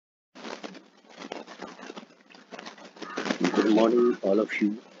Good morning, all of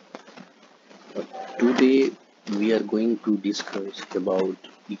you. Today we are going to discuss about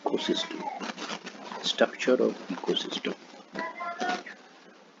ecosystem, structure of ecosystem.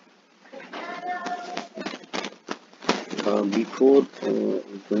 Before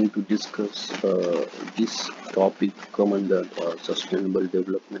going to discuss this topic come under sustainable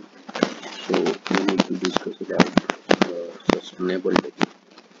development, so we need to discuss about sustainable development.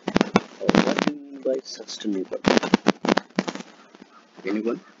 What do you mean by sustainable?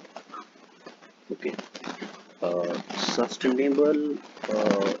 Anyone? Okay. Sustainable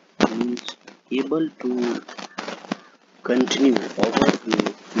means able to continue over a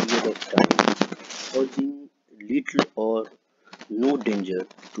period of time, causing little or no danger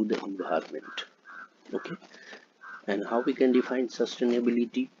to the environment. Okay, and how we can define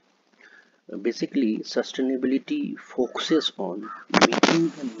sustainability? Basically, sustainability focuses on meeting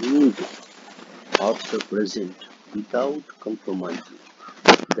the need of the present without compromising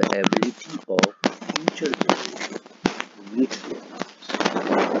the ability of future generations to meet their needs.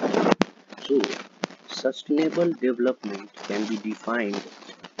 So, sustainable development can be defined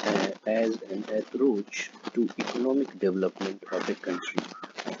as an approach to economic development of a country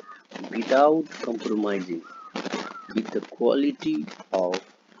without compromising with the quality of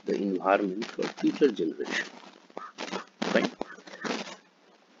the environment for future generations. Right?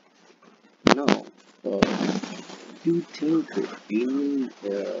 Now, do you think any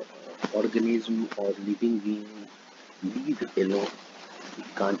organism or living being live alone?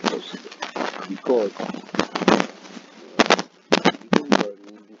 It can't possible because living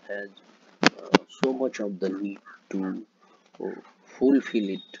being has so much of the need to fulfill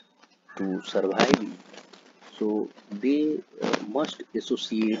it, to survive it. So they must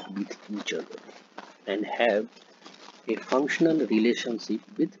associate with each other and have a functional relationship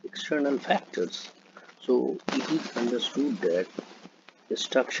with external factors. So it is understood that the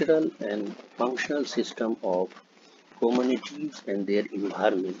structural and functional system of communities and their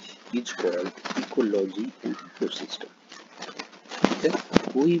environment is called ecology and ecosystem. ठीक है?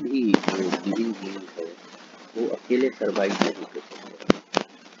 कोई भी living being है वो अकेले survive नहीं कर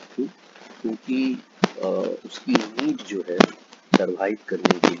सकता, क्योंकि उसकी नीड जो है सर्वाइव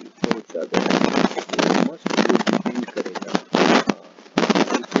करने के लिए बहुत ज़्यादा है। मस्ट डिपेंड करेगा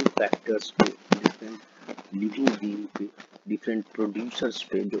डिफरेंट फैक्टर्स पे, डिफरेंट लिविंग बीइंग पे, डिफरेंट प्रोड्यूसर्स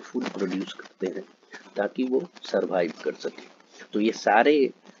पे जो फूड प्रोड्यूस करते हैं ताकि वो सरवाइव कर सके। तो ये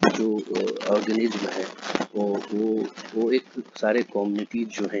सारे जो ऑर्गेनिज्म है वो एक सारे कम्युनिटीज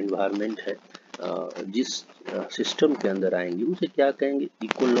जो है एनवायरनमेंट है जिस सिस्टम के अंदर आएंगे उसे क्या कहेंगे?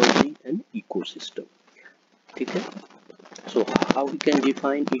 Ecology and ecosystem. ठीक है? So how we can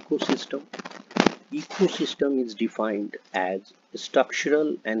define ecosystem? Ecosystem is defined as a structural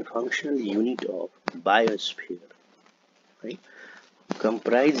and functional unit of biosphere, right?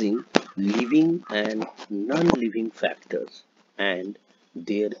 Comprising living and non-living factors and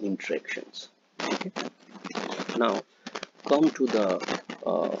their interactions. Okay? Now, come to the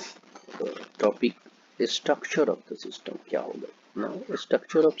topic, the structure of the system क्या होगा? Now,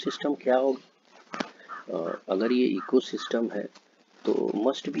 structure of system क्या होगा? अगर ये ecosystem है तो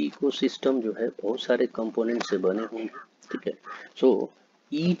must be ecosystem जो है बहुत सारे कंपोनेंट से बने होंगे। ठीक है? सो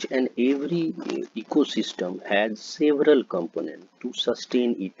each and every ecosystem has several components to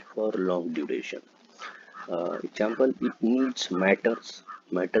sustain it for long duration. Example, it needs matters.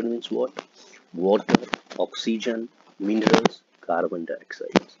 Matter means what? Water, oxygen, minerals, carbon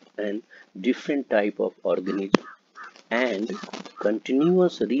dioxide, and different type of organism, and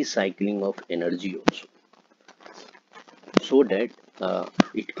continuous recycling of energy also, so that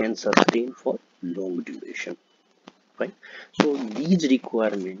it can sustain for long duration. Right? So these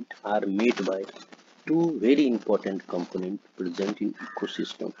requirements are made by two very important components present in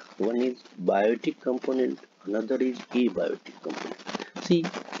ecosystem. One is biotic component, another is abiotic component. See,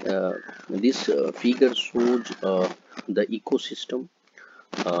 this figure shows the ecosystem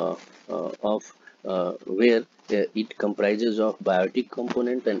of where it comprises of biotic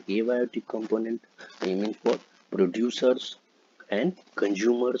component and abiotic component. I mean what? Producers and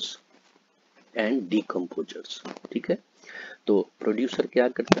consumers and decomposers. ठीक है? तो producer क्या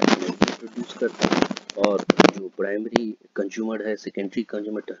करता है? Energy produce करता है, और जो प्राइमरी कंज्यूमर है, सेकेंडरी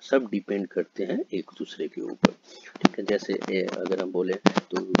कंज्यूमर है, सब डिपेंड करते हैं एक दूसरे के ऊपर। ठीक है? जैसे अगर हम बोले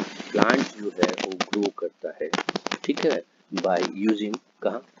तो प्लांट जो है वो ग्रो करता है, ठीक है, बाय यूजिंग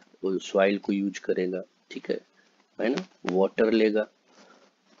कहाँ? वो सॉइल को यूज करेगा, ठीक है ना? वाटर लेगा,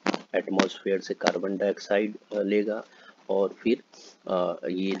 एटमॉस्फेयर से कार्बन डाइऑक्साइड लेगा, और फिर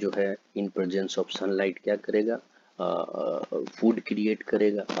ये जो है इन प्रेजेंस ऑफ सनलाइट क्या करेगा? फूड क्रिएट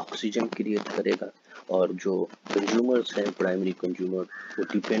करेगा, ऑक्सीजन क्रिएट करेगा, और जो कंज्यूमर्स हैं, प्राइमरी कंज्यूमर, वो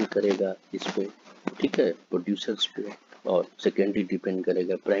डिपेंड करेगा इस पे, ठीक है, प्रोड्यूसर्स पे, और सेकेंडरी डिपेंड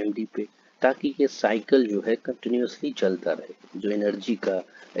करेगा प्राइमरी पे, ताकि ये साइकिल जो है कंटिन्यूसली चलता रहे, जो एनर्जी का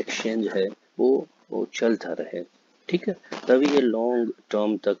एक्सचेंज है वो चलता रहे, ठीक है, तभी ये लॉन्ग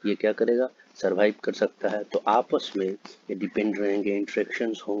टर्म तक ये क्या करेगा, सरवाइव कर सकता है। तो आपस में ये डिपेंड रहेंगे,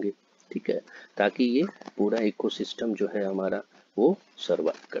 इंटरेक्शंस होंगे, ठीक है, ताकि ये पूरा इकोसिस्टम जो है हमारा वो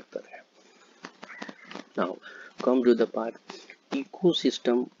सरवाइव करता रहे। Now come to the part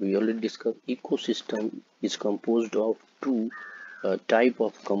ecosystem. We already discussed ecosystem is composed of two type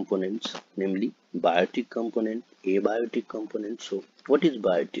of components, namely biotic component, abiotic component. So what is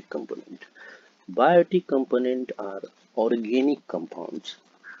biotic component? Biotic component are organic compounds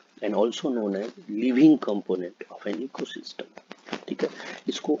and also known as living component of an ecosystem, ठीक है।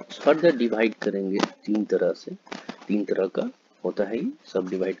 इसको further divide करेंगे तीन तरह से, तीन तरह का होता है, ये सब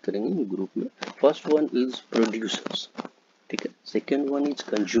डिवाइड करेंगे ग्रुप में। फर्स्ट वन इज प्रोड्यूसर्स, ठीक है, second one is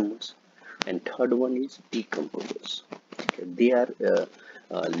consumers, and third one is decomposers, ठीक है। दे आर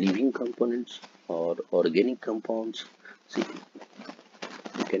लिविंग कंपोनेंट्स और organic compounds.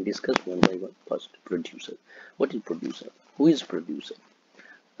 We can discuss one by one. First, producer. What is producer? Who is producer?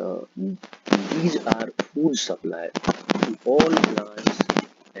 These are food supply to all plants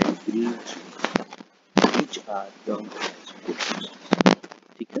and green trees, which are termed as producers.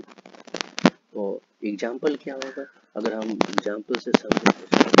 ठीक है, तो example क्या होगा, अगर हम example से समझें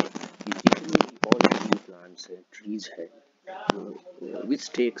कि जितने ऑल ग्रीन प्लांट्स हैं, ट्रीज हैं, which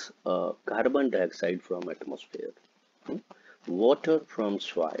takes carbon dioxide from atmosphere, water from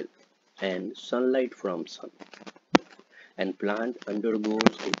soil, and sunlight from sun, and plant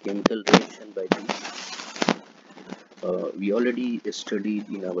undergoes a chemical reaction by the we already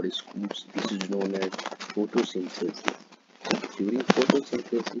studied in our schools. This is known as photosynthesis. During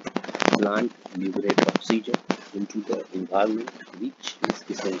photosynthesis, plant liberate oxygen into the environment, which is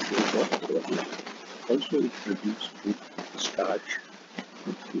essential for survival. Also, it produces food, starch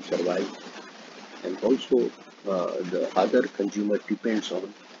to survive, and also the other consumer depends on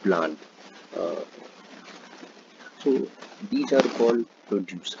plant. Uh, so these are called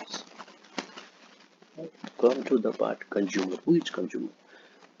producers. Come to the part consumer. Who is consumer?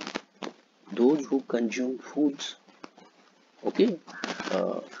 Those who consume foods, okay,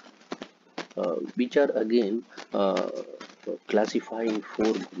 which are again classified in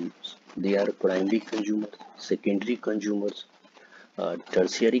four groups. They are primary consumers, secondary consumers,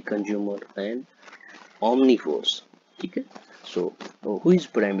 tertiary consumer, and omnivores. Okay? So, who is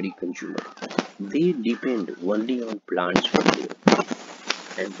primary consumer? They depend only on plants for their food,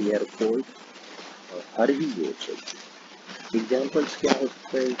 and they are called herbivores. Examples क्या हो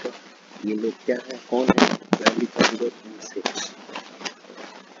सकता है इनका? ये लोग क्या है, कौन है primary consumer? Insects,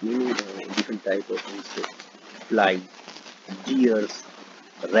 meaning different type of insects, flies, deers,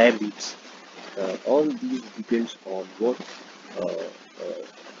 rabbits. All these depends on what uh,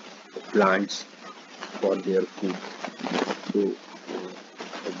 plants for their food. So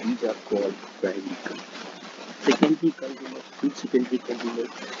these are called primary consumers. Secondary consumers, food secondary consumers,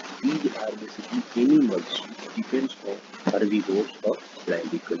 these are basically animals which depends on herbivores or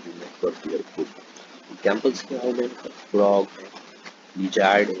primary consumers for their food. Examples क्या हो गए? Frog है,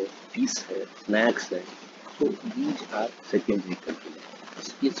 lizard है, fish है, snakes है. So these are secondary consumers.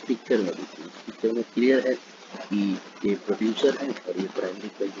 इस picture में देखिए, इस पिक्चर में क्लियर है कि ये प्रोड्यूसर है और ये प्राइमरी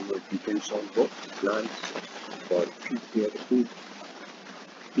कंज्यूमर डिपेंड्स ऑन वो plants for feed their food,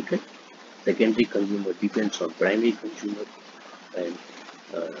 ठीक है। Secondary consumer depends on primary consumer, and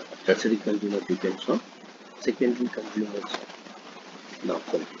tertiary consumer depends on secondary consumers. Now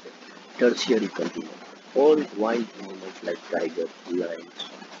come to the tertiary consumer. All wild animals like tiger, lions,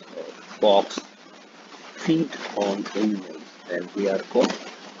 fox feed on animals, and they are called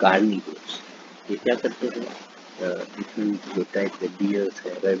carnivores. ये क्या करते हैं? Different जो type के dears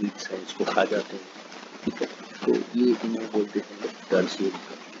है, rabbits हैं, इसको खा जाते हैं, ठीक है। तो ये इन्हें बोलते हैं tertiary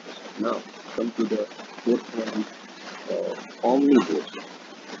consumers. Now come to the fourth one, omnivores.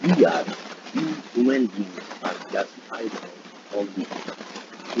 We human beings are classified as omnivores.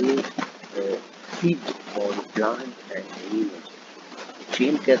 They feed on plant and animals.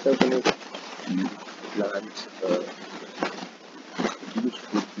 Chain कैसा बनेगा? Plants use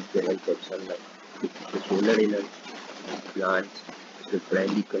food with the help of sunlight. The solar energy, plants, the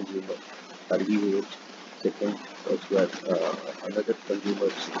primary consumer, herbivores, second another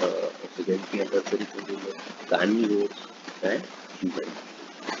consumers, secondary and tertiary consumers, carnivores, and humans.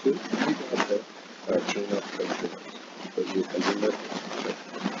 So these are the chain of consumers. So the consumer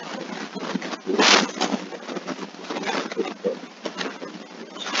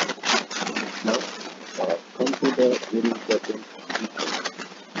the very important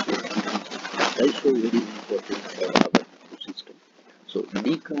also very important for our ecosystem. So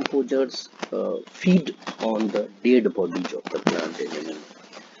decomposers feed on the dead bodies of the plant animal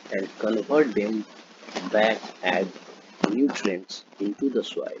and convert them back as nutrients into the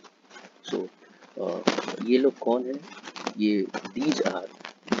soil. So ये लोग कौन है? ये these are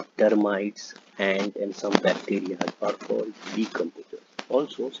termites, ant, and some bacteria are called decomposers.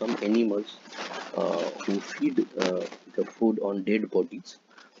 Also, some animals who feed the food on dead bodies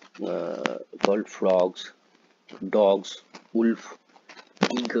called frogs, dogs, wolf,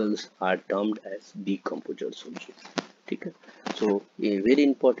 eagles are termed as decomposers also. ठीक है. So ये very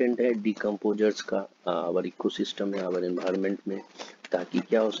important है decomposers का our ecosystem में, our environment में, ताकि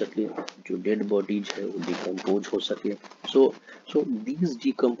क्या हो सके, जो dead bodies है वो decompose हो सके. So these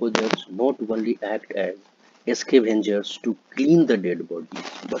decomposers not only act as scavengers to clean the dead bodies,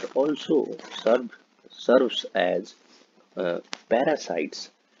 but also serves as parasites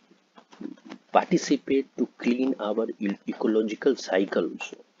participate to clean our ecological cycle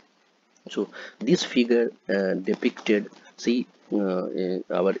also. So this figure depicted, see,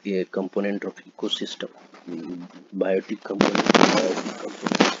 our component of ecosystem, biotic component,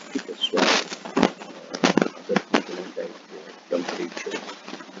 soil, other component like temperature.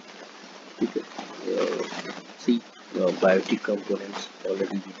 Okay. See, biotic components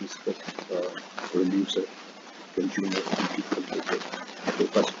already we discussed, producer, consumer, decomposer. So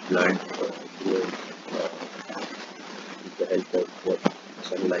first plant grows with the help of what?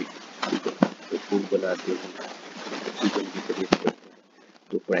 Sunlight. ठीक है. तो food बनाते हैं, oxygen की create करते हैं.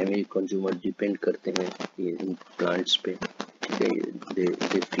 तो primary consumer depend करते हैं ये इन प्लांट्स पे. ठीक है. They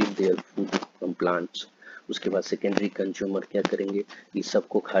feed their food from plants. उसके बाद सेकेंडरी कंज्यूमर क्या करेंगे? ये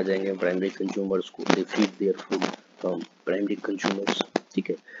सबको खा जाएंगे. प्राइमरी कंज्यूमर्स को they feed their food from primary consumers. ठीक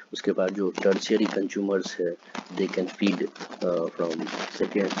है. उसके बाद जो टर्शियरी कंज्यूमर्स है they can feed from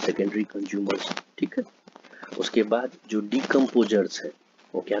secondary consumers. ठीक है. उसके बाद जो डिकम्पोजर्स है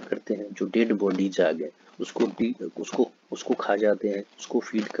वो क्या करते हैं? जो डेड बॉडीज आ गए उसको खा जाते हैं, उसको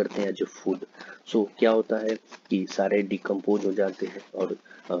फीड करते हैं जो फूड. सो क्या होता है कि सारे डिकम्पोज हो जाते हैं और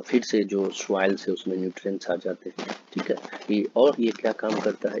फिर से जो सॉइल से उसमें न्यूट्रिएंट्स आ जाते हैं. ठीक है. ये क्या काम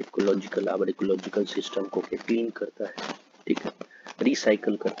करता है? इकोलॉजिकल सिस्टम को क्लीन करता है. ठीक है.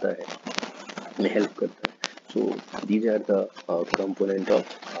 रिसाइकल करता है, में हेल्प करता है. So these are the component of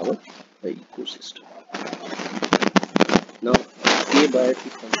our ecosystem. Now,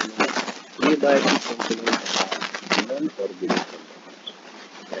 abiotic components are non-organic components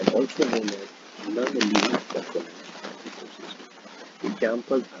and also known as non-living components of ecosystem.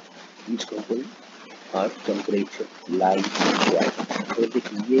 Examples of each component are temperature, light, soil. तो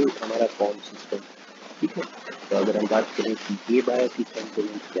देखिए ये हमारा कौन system. ठीक है. तो अगर हम बात करें कि abiotic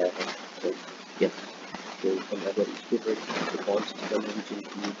component क्या है, तो yes. So अगर इसको तो कौन सिस्टम है which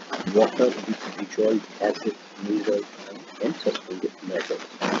include water with dissolved acid, minerals and suspended matter.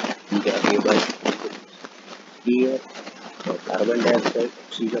 These are abiotic components. Air, carbon dioxide,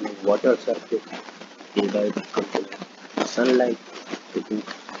 oxygen and water surface, abiotic components. Sunlight, taking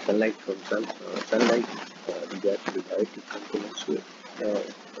sunlight from sunlight, these are abiotic components. So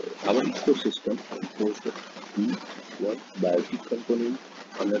our ecosystem composed of one biotic component,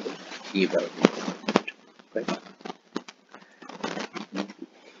 another abiotic component. Right?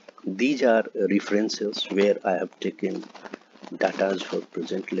 These are references where I have taken data for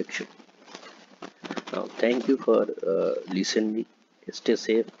present lecture. Now, thank you for listening. Stay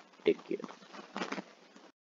safe. Take care.